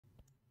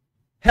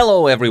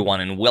Hello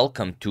everyone and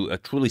welcome to a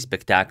truly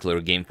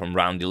spectacular game from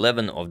round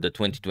 11 of the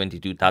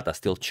 2022 Tata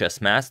Steel Chess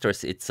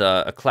Masters. It's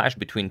a clash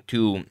between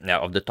two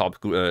of the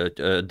top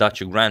Dutch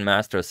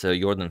grandmasters,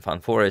 Jorden van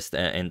Foreest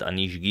and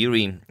Anish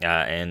Giri,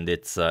 and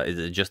it's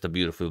just a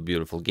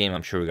beautiful game.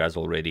 I'm sure you guys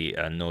already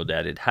know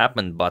that it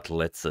happened, but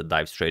let's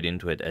dive straight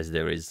into it as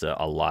there is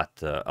a lot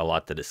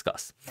to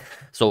discuss.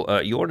 So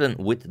Jorden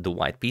with the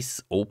white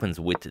piece opens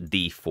with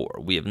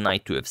d4. We have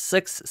knight to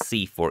f6,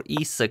 c4,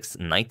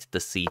 e6, knight to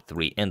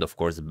c3, and of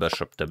course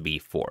bishop to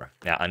b4.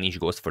 Anish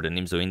goes for the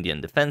Nimzo Indian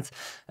defense,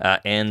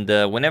 and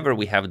whenever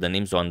we have the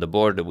Nimzo on the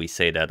board, we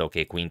say that,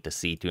 okay, queen to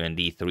c2 and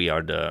d3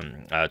 are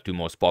the two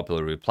most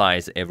popular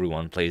replies.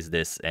 Everyone plays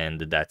this,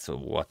 and that's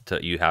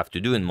what you have to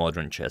do in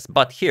modern chess.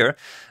 But here,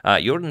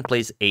 Jorden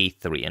plays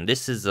a3, and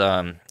this is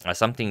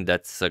something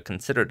that's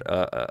considered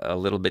a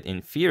little bit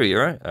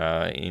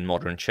inferior in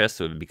modern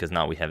chess, because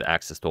now we have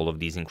access to all of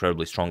these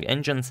incredibly strong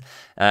engines,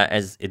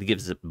 as it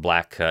gives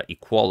black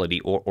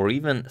equality, or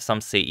even, some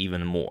say,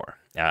 even more.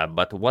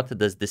 But what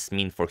does this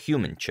mean for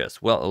human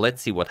chess? Well,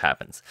 let's see what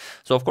happens.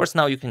 So of course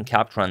now you can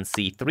capture on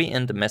c3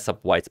 and mess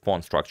up white's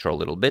pawn structure a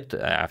little bit.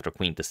 After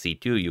queen to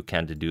c2 you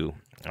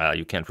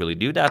can't really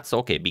do that. So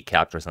okay, b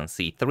captures on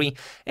c3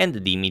 and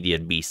the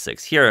immediate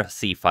b6. Here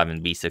c5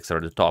 and b6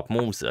 are the top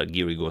moves.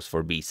 Giri goes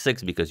for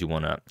b6 because you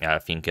want to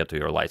fianchetto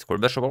your light square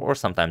bishop, or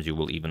sometimes you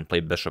will even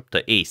play bishop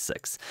to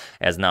a6,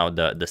 as now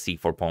the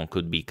c4 pawn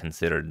could be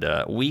considered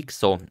weak,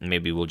 so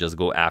maybe we'll just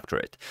go after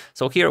it.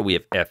 So here we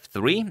have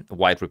f3.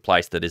 White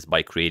replies to this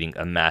by creating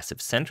a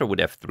massive center with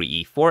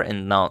f3, e4,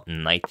 and now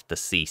knight to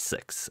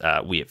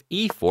c6. We have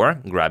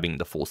e4, grabbing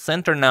the full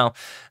center now,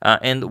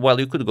 and while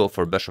you could go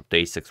for bishop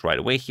to a6 right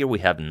away, here we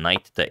have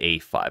knight to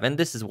a5, and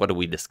this is what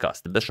we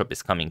discussed. The bishop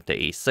is coming to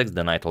a6,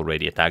 the knight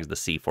already attacks the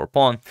c4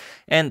 pawn,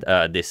 and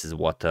this is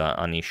what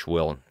Anish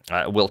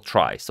will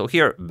try. So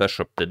here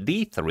bishop to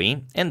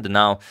d3, and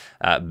now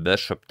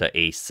bishop to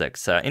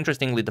a6.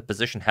 Interestingly, the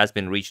position has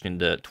been reached in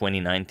the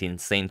 2019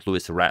 St.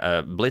 Louis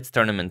Blitz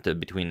tournament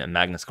between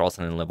Magnus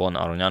Carlsen and Levon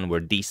Aronian, where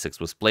d6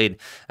 was played.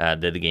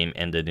 The game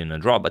ended in a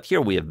draw, but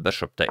here we have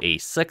bishop to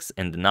a6,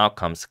 and now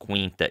comes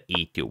queen to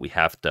e2. We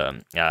have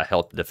to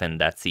help defend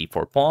that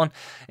c4 pawn.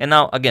 And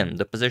now again,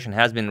 the position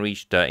has been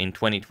reached in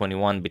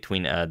 2021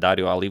 between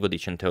Dario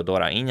Alivodic and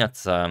Teodora Ignac,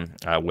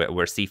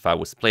 where c5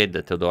 was played.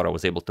 Teodora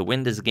was able to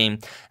win this game,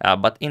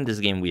 but in this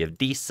game we have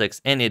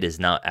d6, and it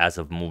is now, as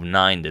of move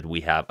 9, that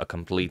we have a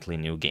completely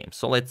new game.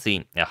 So let's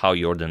see how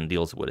Jorden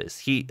deals with this.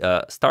 He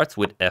starts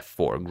with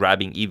f4,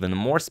 grabbing even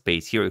more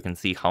space. Here you can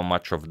see how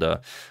much of the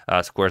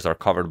squares are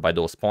covered by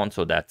those pawns,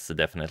 so that's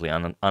definitely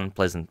an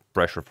unpleasant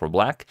pressure for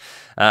black.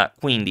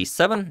 Queen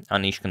d7,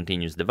 Anish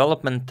continues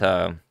development.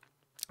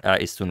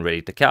 Is soon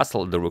ready to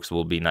castle. The rooks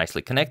will be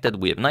nicely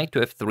connected. We have knight to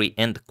f3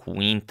 and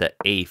queen to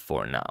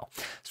a4 now.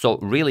 So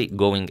really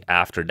going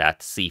after that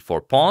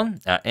c4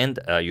 pawn, and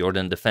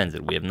Jorden defends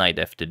it. We have knight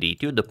f to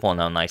d2, the pawn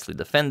now nicely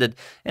defended,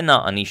 and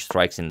now Anish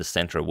strikes in the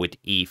center with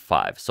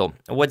e5. So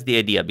what's the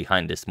idea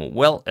behind this move?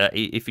 Well,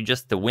 if you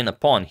just win a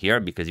pawn here,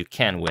 because you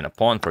can win a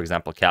pawn, for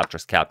example,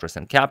 captures,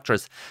 and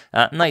captures,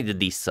 knight to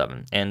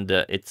d7, and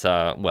it's,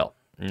 well,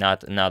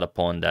 not a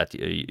pawn that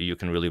you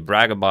can really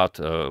brag about.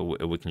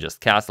 We can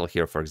just castle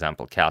here, for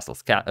example,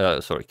 castles,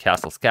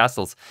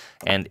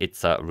 and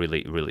it's a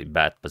really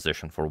bad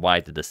position for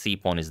white. The c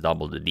pawn is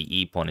doubled, the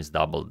e pawn is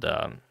doubled.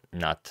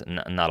 Not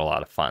a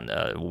lot of fun.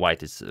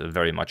 White is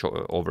very much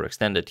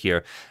overextended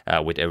here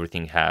with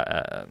everything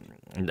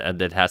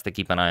that has to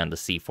keep an eye on the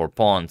c4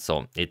 pawn,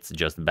 so it's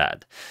just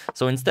bad.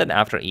 So instead,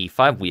 after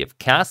e5, we have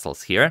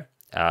castles here.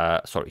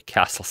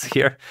 Castles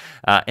here,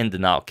 and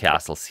now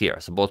castles here.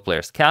 So both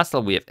players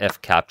castle. We have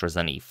f captures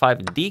on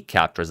e5, d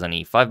captures on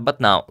e5, but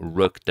now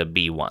rook to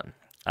b1.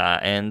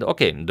 And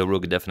okay, the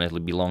rook definitely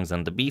belongs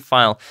on the b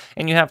file,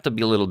 and you have to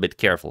be a little bit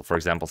careful. For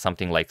example,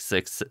 something like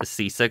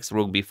c6,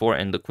 rook b4,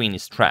 and the queen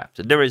is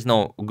trapped. There is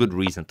no good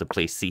reason to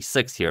play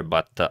c6 here,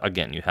 but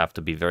again, you have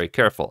to be very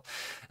careful.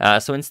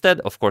 So instead,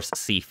 of course,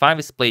 c5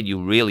 is played.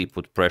 You really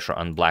put pressure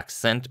on white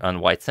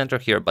center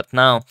here, but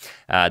now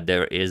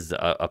there is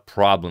a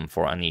problem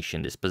for Anish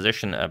in this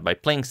position. By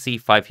playing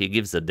c5, he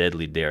gives a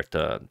deadly dare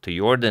to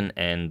Jorden,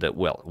 and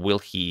well, will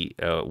he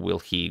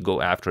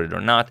go after it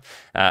or not?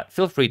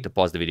 Feel free to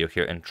pause the video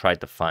here and try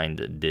to find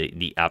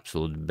the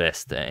absolute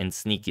best and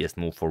sneakiest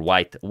move for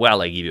white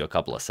while I give you a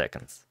couple of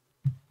seconds.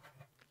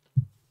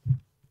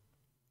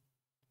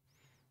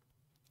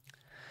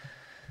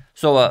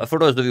 So for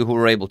those of you who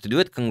were able to do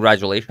it,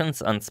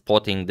 congratulations on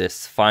spotting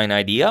this fine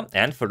idea.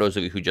 And for those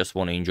of you who just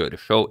want to enjoy the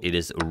show, it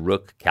is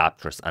rook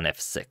captures on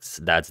f6.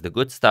 That's the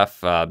good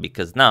stuff,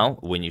 because now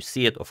when you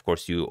see it, of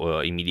course, you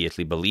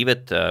immediately believe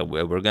it.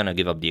 We're going to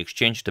give up the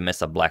exchange to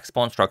mess up black's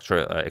pawn structure,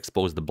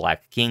 expose the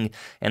black king.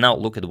 And now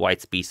look at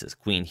white's pieces.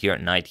 Queen here,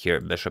 knight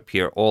here, bishop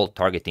here, all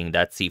targeting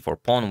that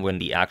c4 pawn when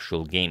the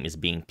actual game is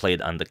being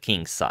played on the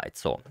king's side.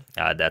 So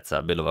that's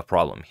a bit of a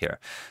problem here.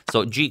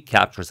 So g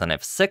captures on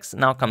f6.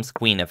 Now comes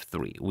queen f3.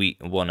 f3. We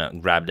want to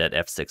grab that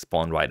f6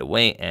 pawn right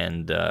away,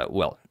 and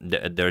well,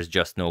 there's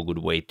just no good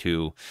way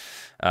to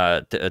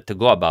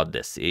go about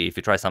this. If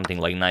you try something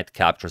like knight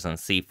captures on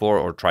c4,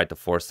 or try to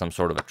force some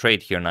sort of a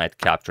trade here, knight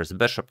captures,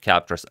 bishop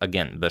captures,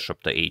 again,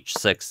 bishop to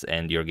h6,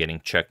 and you're getting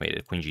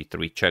checkmated. Queen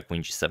g3 check,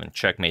 queen g7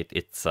 checkmate.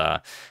 It's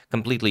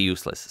completely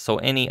useless. So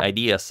any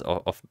ideas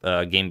of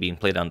game being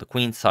played on the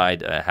queen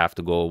side have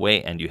to go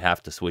away, and you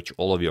have to switch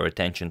all of your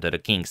attention to the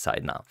king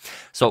side now.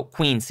 So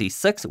queen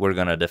c6, we're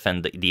gonna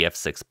defend the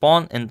f6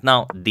 pawn, and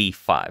now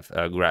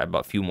d5, grab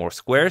a few more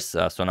squares.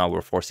 So now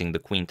we're forcing the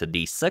queen to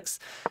d6,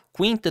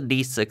 queen to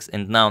d6,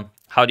 and now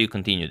how do you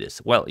continue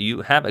this? Well,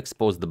 you have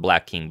exposed the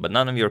black king, but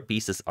none of your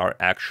pieces are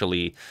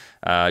actually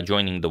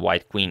joining the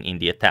white queen in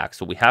the attack.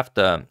 So we have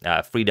to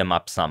free them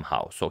up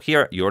somehow. So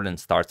here, Jorden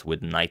starts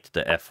with knight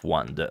to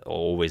f1.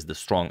 Always the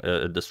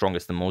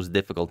strongest and most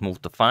difficult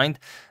move to find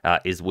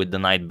is with the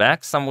knight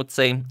back, some would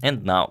say.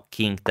 And now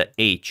king to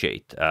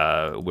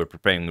h8. We're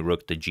preparing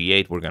rook to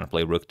g8. We're going to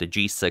play rook to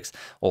g6,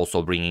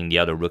 also bringing the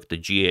other rook to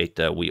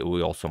g8.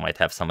 We also might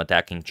have some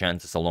attacking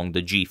chances along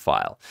the g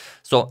file.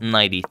 So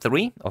knight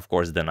e3, of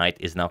course, the knight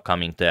is now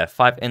coming to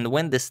f5, and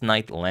when this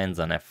knight lands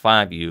on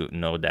f5, you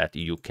know that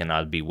you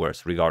cannot be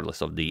worse,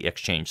 regardless of the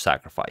exchange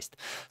sacrificed.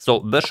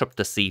 So bishop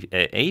to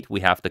c8,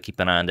 we have to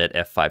keep an eye on that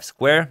f5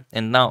 square,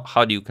 and now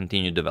how do you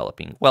continue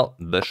developing? Well,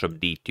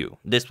 bishop d2.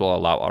 This will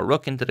allow our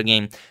rook into the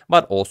game,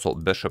 but also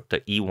bishop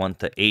to e1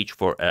 to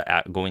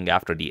h4, going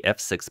after the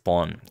f6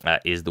 pawn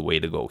is the way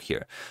to go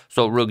here.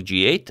 So rook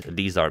g8,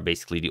 these are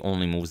basically the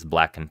only moves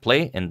black can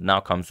play, and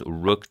now comes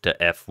rook to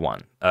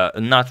f1.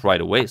 Not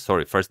right away,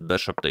 sorry, first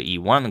bishop to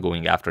e1,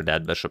 going after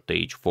that bishop to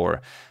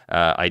h4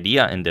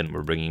 idea, and then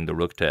we're bringing the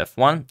rook to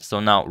f1. So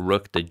now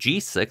rook to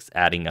g6,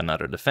 adding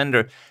another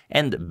defender,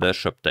 and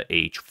bishop to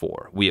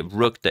h4. We have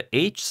rook to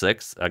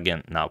h6,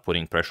 again, now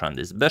putting pressure on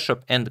this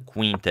bishop, and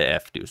queen to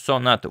f2. So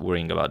not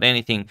worrying about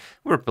anything,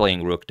 we're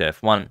playing rook to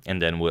f1,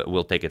 and then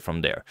we'll take it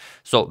from there.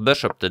 So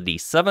bishop to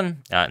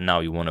d7, now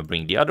you want to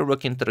bring the other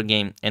rook into the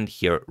game, and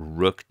here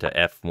rook to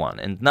f1.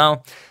 And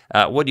now,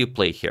 what do you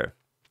play here?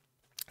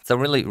 It's a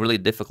really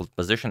difficult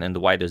position, and the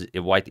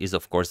white is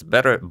of course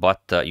better,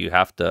 but you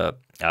have to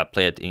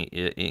play it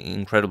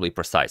incredibly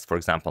precise. For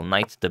example,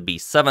 knight to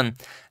b7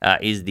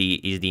 is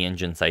the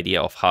engine's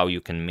idea of how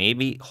you can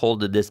maybe hold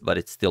this, but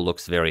it still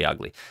looks very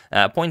ugly.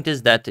 Point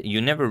is that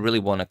you never really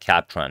want to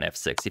capture on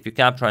f6. If you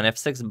capture on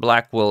f6,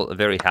 black will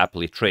very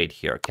happily trade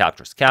here.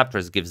 Captures,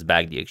 gives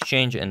back the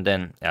exchange, and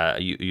then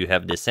you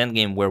have this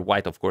endgame where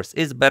white, of course,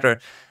 is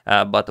better,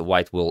 but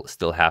white will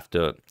still have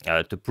to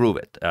prove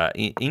it.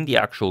 In the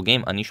actual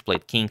game, Anish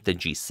played king to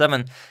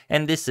g7,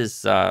 and this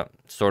is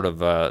sort of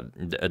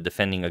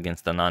defending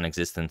against a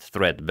non-existent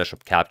threat.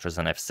 Bishop captures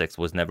on f6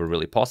 was never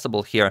really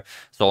possible here.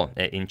 So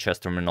in chess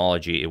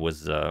terminology, it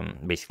was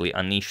basically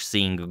Anish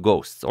seeing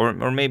ghosts. Or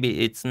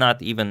maybe it's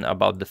not even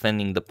about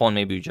defending the pawn.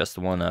 Maybe you just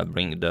want to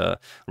bring the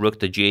rook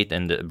to g8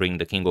 and bring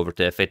the king over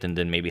to f8, and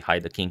then maybe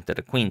hide the king to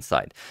the queen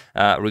side.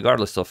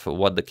 Regardless of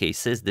what the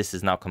case is, this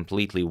is now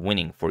completely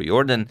winning for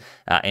Jorden,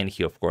 and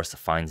he, of course,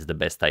 finds the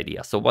best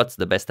idea. So what's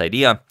the best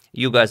idea?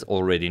 You guys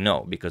already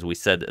know, because we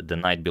said the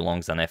knight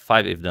belongs on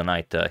f5. If the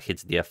knight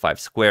hits the f5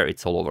 square,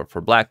 it's all over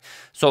for black.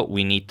 So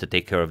we need to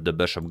take care of the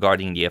bishop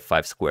guarding the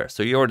f5 square.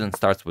 So Jorden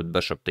starts with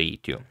bishop to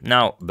e2.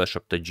 Now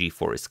bishop to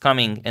g4 is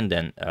coming, and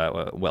then,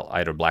 well,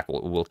 either black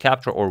will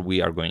capture, or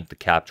we are going to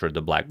capture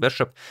the black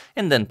bishop,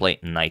 and then play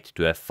knight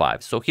to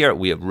f5. So here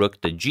we have rook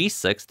to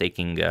g6,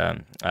 taking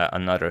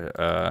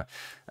another,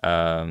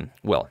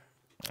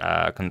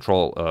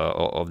 control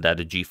of that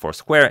g4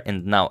 square,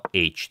 and now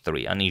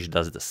h3. Anish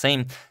does the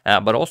same,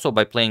 but also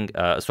by playing,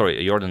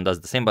 Jorden does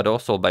the same, but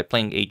also by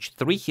playing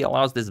h3, he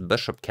allows this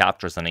bishop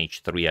captures on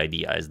h3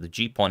 idea as the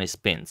g pawn is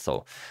pinned.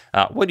 So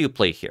what do you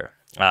play here?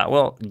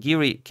 Well,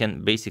 Giri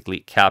can basically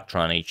capture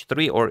on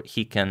h3, or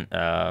he can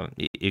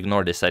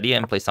ignore this idea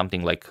and play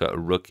something like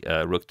rook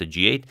to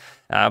g8.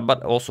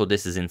 But also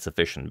this is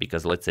insufficient,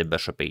 because let's say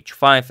bishop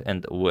h5,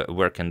 and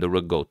where can the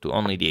rook go to?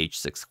 Only the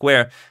h6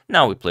 square.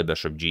 Now we play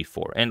bishop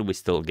g4, and we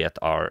still get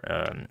our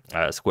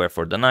square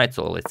for the knight.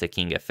 So let's say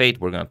king f8.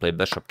 We're going to play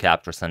bishop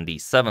captures on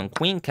d7,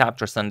 queen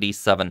captures on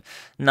d7.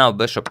 Now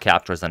bishop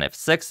captures on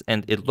f6,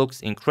 and it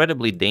looks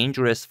incredibly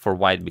dangerous for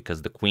white,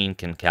 because the queen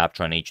can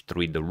capture on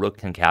h3, the rook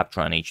can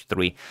capture on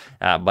h3,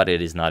 but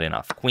it is not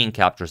enough. Queen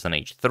captures on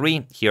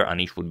h3. Here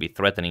Anish would be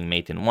threatening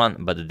mate in 1,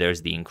 but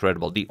there's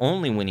the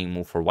only winning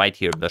move for white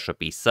here, bishop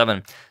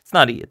e7. It's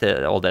not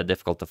all that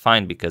difficult to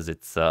find, because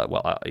it's,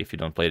 if you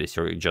don't play this,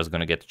 you're just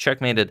going to get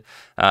checkmated.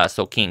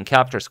 So king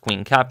captures,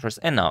 queen captures,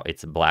 and now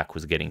it's black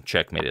who's getting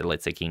checkmated.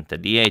 Let's say king to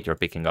d8, you're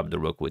picking up the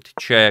rook with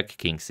check,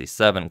 king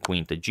c7,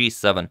 queen to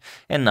g7,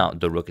 and now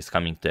the rook is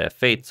coming to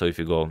f8. So if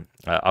you go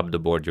up the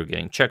board, you're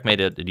getting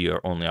checkmated.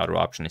 Your only other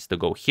option is to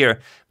go here,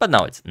 but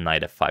now it's knight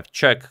f5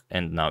 check,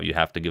 and now you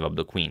have to give up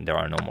the queen. There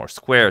are no more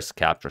squares,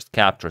 captures,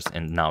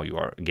 and now you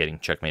are getting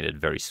checkmated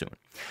very soon.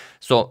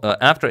 So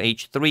after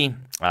h3,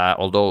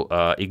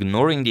 although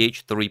ignoring the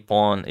h3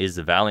 pawn is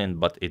valiant,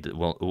 but it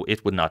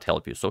would not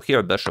help you. So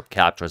here bishop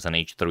captures and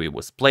h3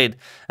 was played.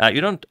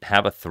 You don't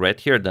have a threat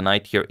here. The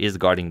knight here is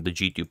guarding the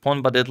g2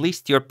 pawn, but at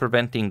least you're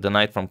preventing the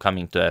knight from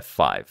coming to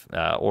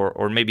f5,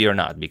 or maybe you're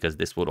not, because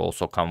this would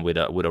also come with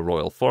a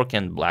royal fork,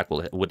 and black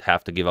would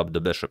have to give up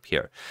the bishop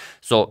here.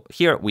 So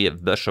here we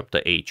have bishop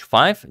to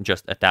h5,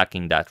 just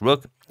attacking that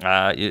rook.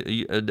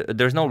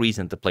 There's no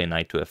reason to play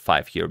knight to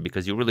f5 here,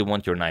 because you really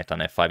want your knight on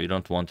f5. You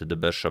don't want the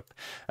bishop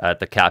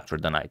to capture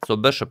the knight. So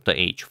bishop to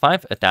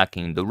h5,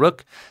 attacking the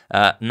rook.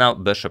 Now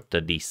bishop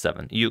to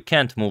d7. You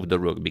can't move the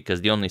rook,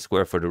 because the only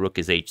square for the rook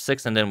is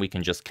h6, and then we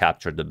can just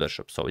capture the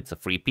bishop. So it's a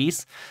free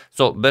piece.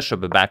 So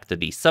bishop back to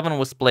d7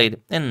 was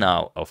played, and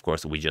now, of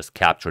course, we just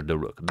captured the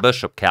rook.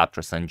 Bishop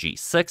captures on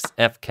g6,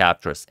 f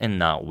captures, and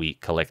now we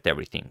collect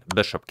everything.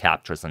 Bishop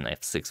captures on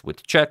f6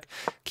 with check,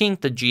 king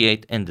to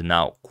g8, and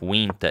now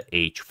queen to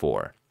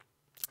h4.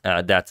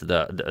 That's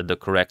the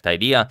correct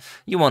idea.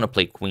 You want to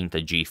play queen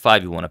to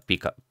g5, you want to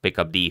pick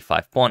up the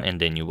e5 pawn, and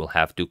then you will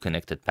have two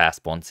connected pass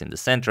pawns in the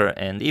center.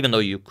 And even though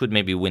you could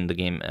maybe win the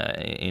game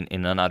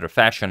in another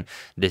fashion,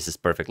 this is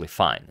perfectly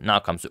fine. Now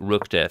comes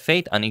rook to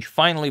f8. Anish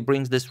finally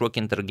brings this rook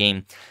into the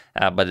game,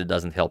 but it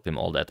doesn't help him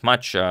all that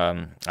much.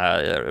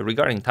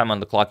 Regarding time on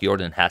the clock,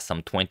 Jorden has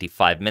some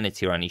 25 minutes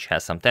here. Anish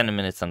has some 10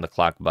 minutes on the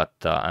clock, but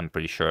I'm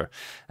pretty sure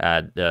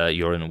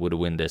Jorden would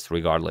win this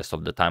regardless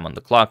of the time on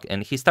the clock.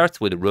 And he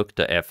starts with rook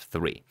to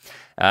f3.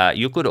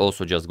 You could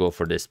also just go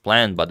for this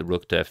plan, but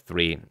rook to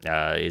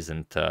f3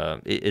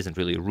 isn't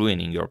really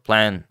ruining your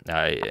plan.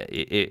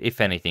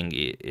 If anything,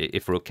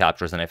 if rook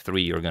captures on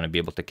f3, you're going to be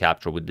able to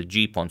capture with the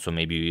g pawn, so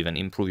maybe you even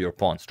improve your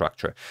pawn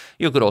structure.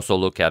 You could also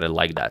look at it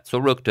like that. So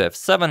rook to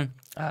f7,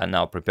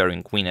 now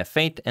preparing queen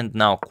f8, and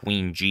now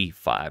queen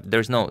g5.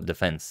 There's no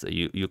defense.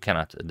 You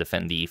cannot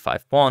defend the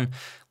e5 pawn.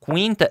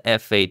 Queen to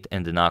f8,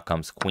 and now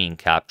comes queen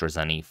captures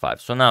on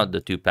e5. So now the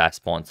two pass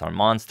pawns are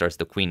monsters.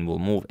 The queen will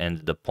move, and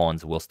the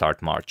pawns will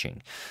start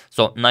marching.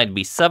 So knight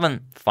b7,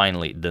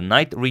 finally the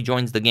knight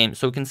rejoins the game.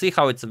 So you can see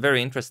how it's very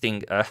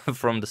interesting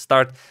from the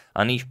start.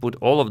 Anish put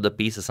all of the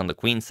pieces on the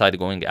queen side,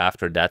 going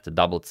after that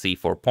doubled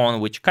c4 pawn,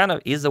 which kind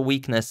of is a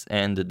weakness,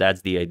 and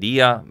that's the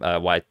idea.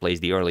 White plays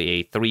the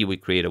early a3, we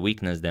create a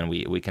weakness, then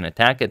we can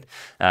attack it,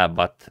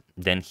 but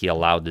then he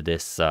allowed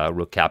this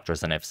rook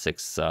captures an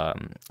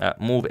f6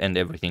 move, and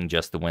everything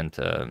just went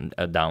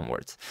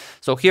downwards.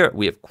 So here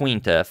we have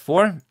queen to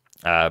f4,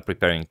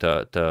 preparing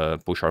to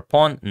push our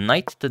pawn,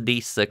 knight to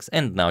d6,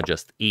 and now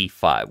just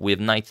e5. We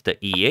have knight to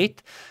e8.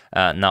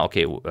 Now,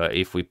 okay,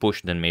 if we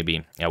push, then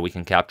maybe we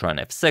can capture on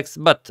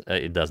f6, but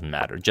it doesn't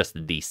matter, just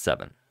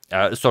d7.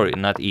 Sorry,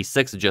 not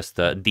e6, just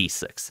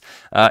d6.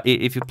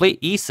 If you play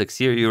e6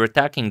 here, you're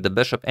attacking the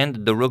bishop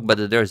and the rook,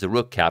 but there's a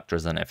rook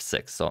captures on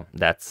f6, so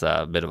that's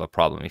a bit of a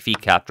problem. If he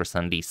captures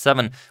on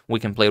d7,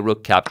 we can play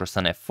rook captures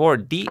on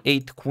f4,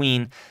 d8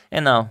 queen,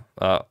 and now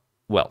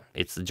well,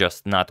 it's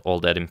just not all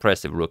that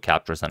impressive. Rook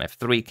captures on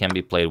f3 can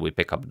be played. We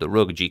pick up the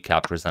rook, g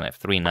captures on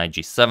f3, knight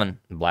g7.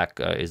 Black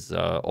is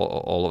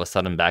all of a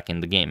sudden back in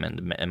the game,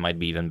 and it might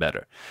be even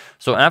better.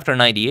 So after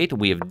knight e8,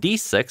 we have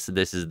d6.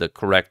 This is the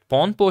correct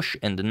pawn push,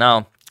 and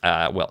now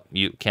well,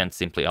 you can't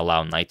simply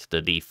allow knight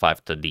to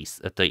d5 to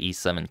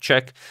e7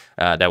 check.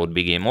 That would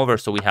be game over,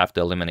 so we have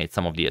to eliminate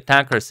some of the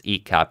attackers. E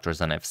captures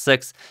on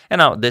f6, and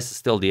now this is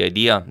still the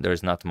idea.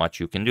 There's not much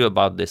you can do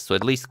about this, so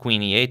at least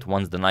queen e8.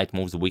 Once the knight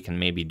moves, we can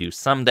maybe do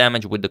some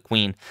damage with the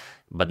queen,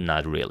 but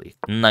not really.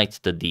 Knight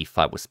to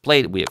d5 was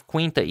played. We have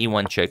queen to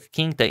e1 check,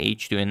 king to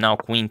h2, and now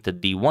queen to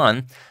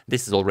d1.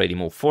 This is already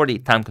move 40.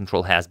 Time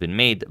control has been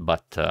made,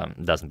 but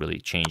doesn't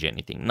really change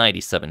anything. Knight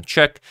e7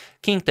 check,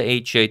 king to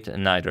h8.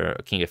 Neither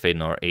king f8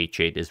 nor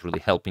h8 is really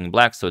helping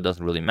black, so it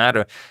doesn't really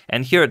matter.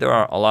 And here there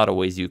are a lot of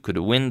ways you could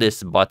win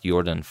this, but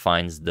Jorden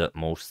finds the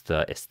most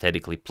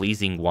aesthetically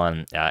pleasing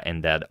one,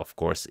 and that, of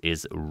course,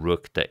 is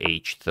rook to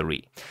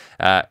h3.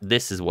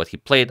 This is what he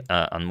played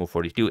on move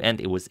 42,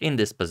 and it was in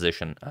this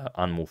position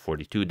on move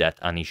 42 that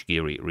Anish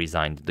Giri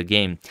resigned the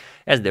game,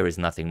 as there is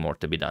nothing more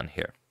to be done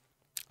here.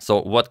 So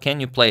what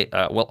can you play?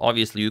 Well,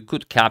 obviously you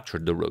could capture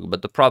the rook,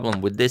 but the problem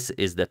with this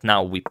is that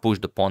now we push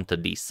the pawn to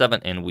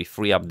d7 and we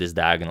free up this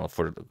diagonal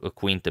for a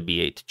queen to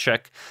b8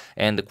 check.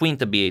 And the queen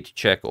to b8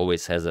 check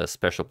always has a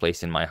special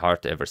place in my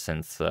heart ever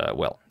since,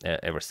 well,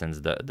 ever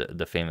since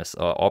the famous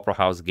Opera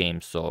House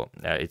game. So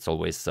it's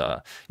always,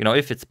 you know,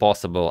 if it's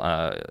possible,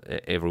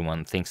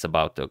 everyone thinks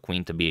about the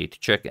queen to b8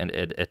 check and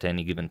at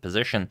any given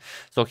position.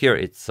 So here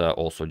it's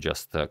also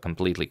just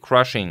completely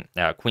crushing.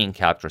 Queen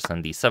captures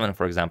on d7,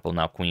 for example.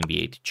 Now queen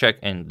b8 check,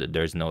 and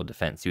there's no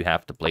defense. You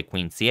have to play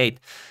queen c8,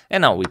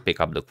 and now we pick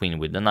up the queen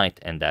with the knight,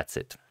 and that's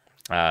it.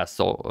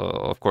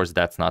 Of course,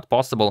 that's not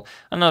possible.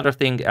 Another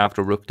thing,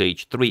 after rook to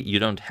h3, you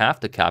don't have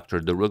to capture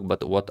the rook,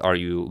 but what are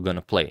you going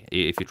to play?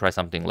 If you try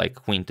something like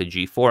queen to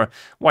g4,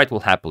 white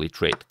will happily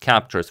trade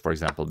captures. For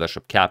example,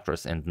 bishop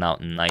captures, and now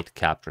knight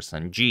captures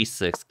on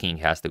g6. King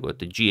has to go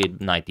to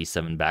g8, knight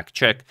e7 back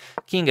check,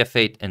 king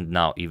f8, and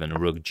now even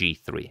rook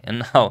g3.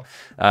 And now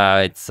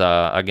it's,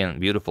 again,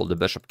 beautiful. The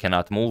bishop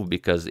cannot move,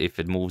 because if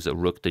it moves, a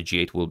rook to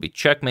g8 will be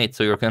checkmate.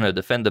 So you're going to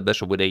defend the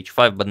bishop with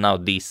h5, but now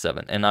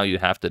d7. And now you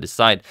have to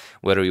decide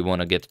whether you want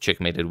to get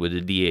checkmated with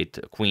a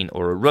d8 queen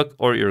or a rook,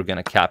 or you're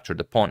going to capture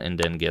the pawn and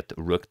then get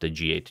rook to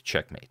g8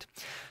 checkmate.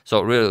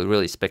 So really,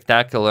 really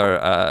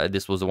spectacular.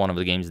 This was one of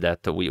the games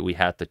that we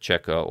had to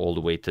check all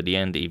the way to the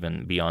end,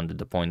 even beyond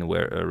the point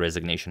where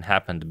resignation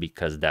happened,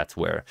 because that's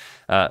where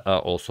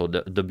also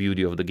the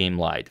beauty of the game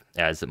lied,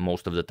 as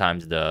most of the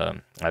times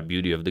the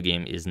beauty of the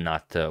game is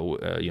not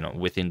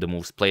within the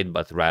moves played,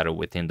 but rather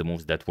within the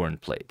moves that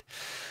weren't played.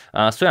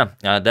 So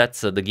yeah,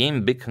 that's the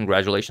game. Big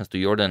congratulations to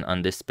Jorden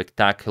on this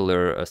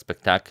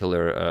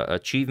spectacular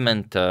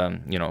achievement.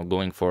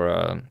 Going for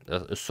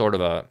a sort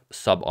of a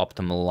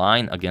suboptimal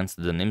line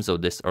against the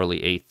Nimzo, this early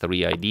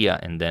a3 idea,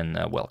 and then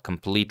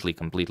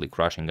completely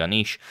crushing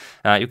Anish.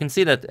 You can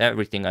see that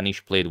everything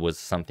Anish played was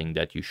something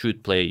that you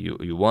should play,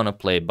 you want to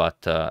play,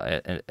 but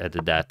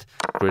at that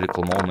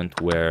critical moment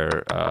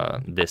where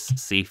this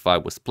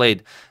c5 was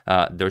played,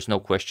 there's no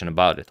question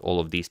about it.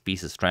 All of these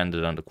pieces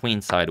stranded on the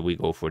queen side, we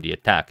go for the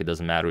attack. It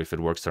doesn't matter if it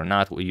works or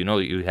not.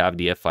 You have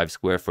the f5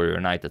 square for your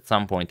knight at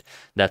some point.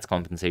 That's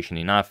compensation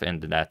enough,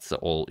 and that's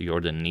all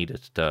Jorden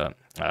needed to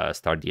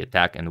start the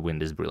attack and win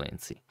this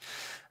brilliancy.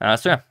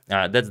 So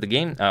yeah, that's the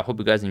game. I hope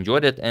you guys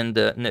enjoyed it. And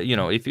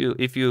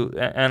if you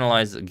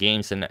analyze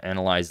games and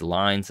analyze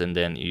lines, and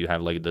then you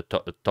have like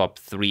the top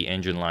 3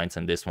 engine lines,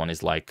 and this one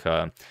is like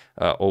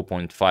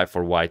 0.5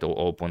 for white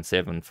or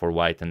 0.7 for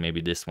white, and maybe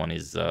this one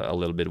is a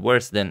little bit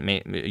worse, then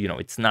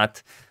it's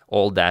not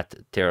all that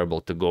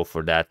terrible to go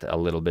for that a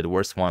little bit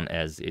worse one,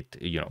 as it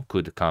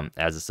could come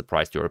as a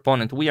surprise to your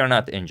opponent. We are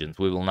not engines.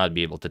 We will not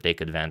be able to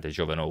take advantage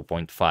of an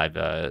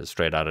 0.5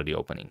 straight out of the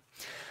opening.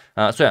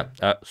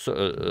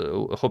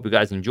 Hope you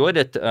guys enjoyed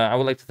it. I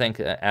would like to thank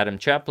Adam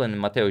Chaplin,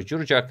 Mateusz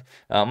Jurjak,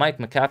 Mike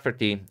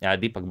McCafferty,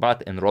 Deepak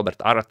Bhatt, and Robert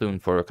Aratun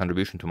for a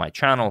contribution to my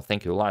channel.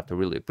 Thank you a lot. I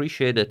really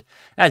appreciate it.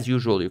 As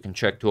usual, you can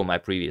check 2 of my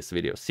previous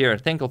videos here.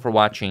 Thank you for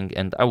watching,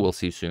 and I will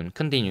see you soon,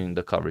 continuing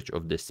the coverage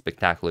of this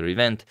spectacular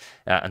event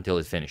until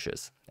it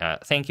finishes.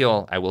 Thank you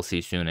all. I will see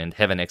you soon, and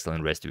have an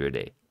excellent rest of your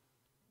day.